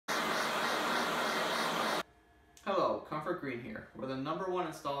ComfortGreen here. We're the #1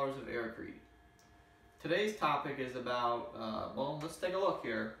 installers of Airkrete. Today's topic is about, well, let's take a look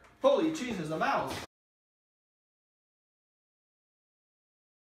here. Holy Jesus, a mouse!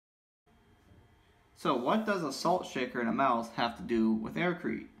 So what does a salt shaker and a mouse have to do with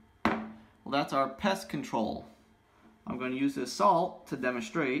Airkrete? Well, that's our pest control. I'm going to use this salt to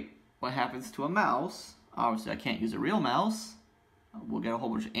demonstrate what happens to a mouse. Obviously I can't use a real mouse. We'll get a whole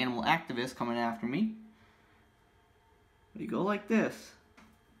bunch of animal activists coming after me. But you go like this.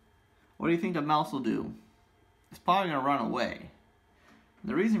 What do you think the mouse will do? It's probably going to run away.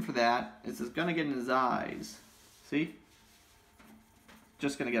 And the reason for that is it's going to get in his eyes. See?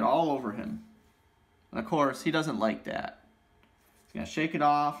 Just going to get all over him. And of course, he doesn't like that. He's going to shake it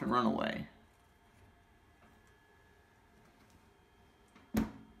off and run away.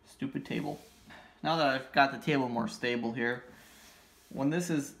 Stupid table. Now that I've got the table more stable here, when this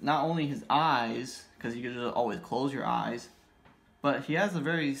is not only his eyes, because you can just always close your eyes, but he has a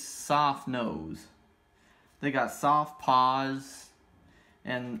very soft nose. They got soft paws,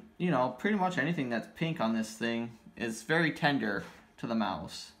 and you know, pretty much anything that's pink on this thing is very tender to the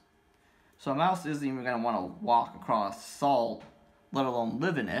mouse. So a mouse isn't even going to want to walk across salt, let alone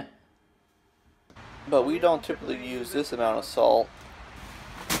live in it. But we don't typically use this amount of salt.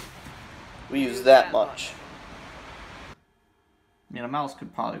 We use that much. I mean, a mouse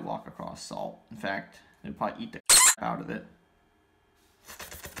could probably walk across salt. In fact, it'd probably eat the out of it.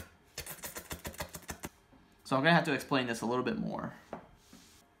 So I'm going to have to explain this a little bit more.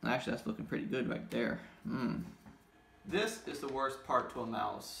 Actually, that's looking pretty good right there. This is the worst part to a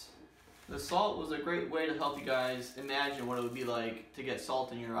mouse. The salt was a great way to help you guys imagine what it would be like to get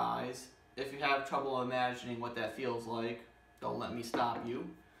salt in your eyes. If you have trouble imagining what that feels like, don't let me stop you.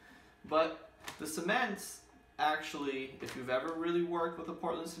 But the cements, actually, if you've ever really worked with a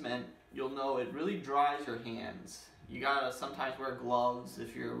Portland cement, you'll know it really dries your hands. You gotta sometimes wear gloves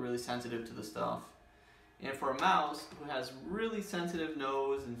if you're really sensitive to the stuff. And for a mouse who has really sensitive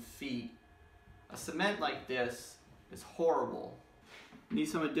nose and feet, a cement like this is horrible. Need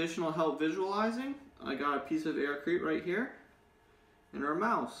some additional help visualizing? I got a piece of Airkrete right here. And our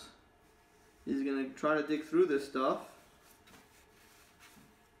mouse is gonna try to dig through this stuff.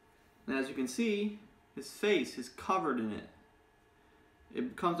 And as you can see, his face is covered in it.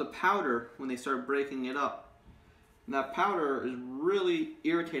 It becomes a powder when they start breaking it up. And that powder is really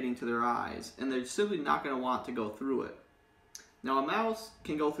irritating to their eyes, and they're simply not going to want to go through it. Now a mouse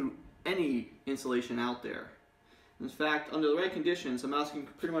can go through any insulation out there. In fact, under the right conditions, a mouse can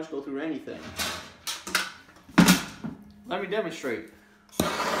pretty much go through anything. Let me demonstrate.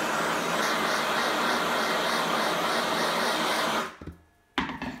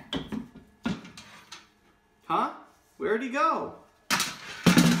 Huh? Where'd he go?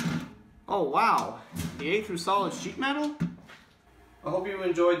 Oh wow, he ate through solid sheet metal? I hope you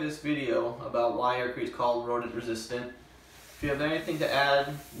enjoyed this video about why Airkrete is called rodent resistant. If you have anything to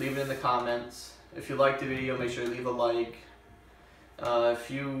add, leave it in the comments. If you liked the video, make sure to leave a like. If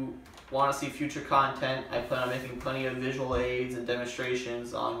you want to see future content, I plan on making plenty of visual aids and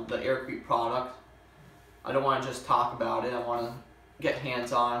demonstrations on the Airkrete product. I don't want to just talk about it, I want to get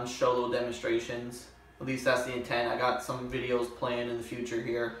hands-on, show little demonstrations. At least that's the intent. I got some videos planned in the future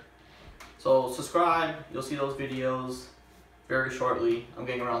here. So subscribe, you'll see those videos very shortly. I'm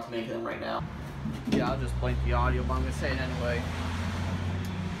getting around to making them right now. Yeah, I'll just blink the audio, but I'm going to say it anyway.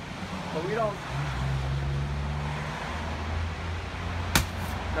 But we don't...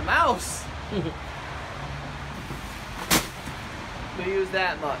 The mouse! We use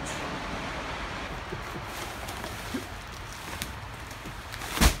that much.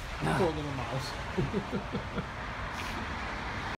 Poor little mouse.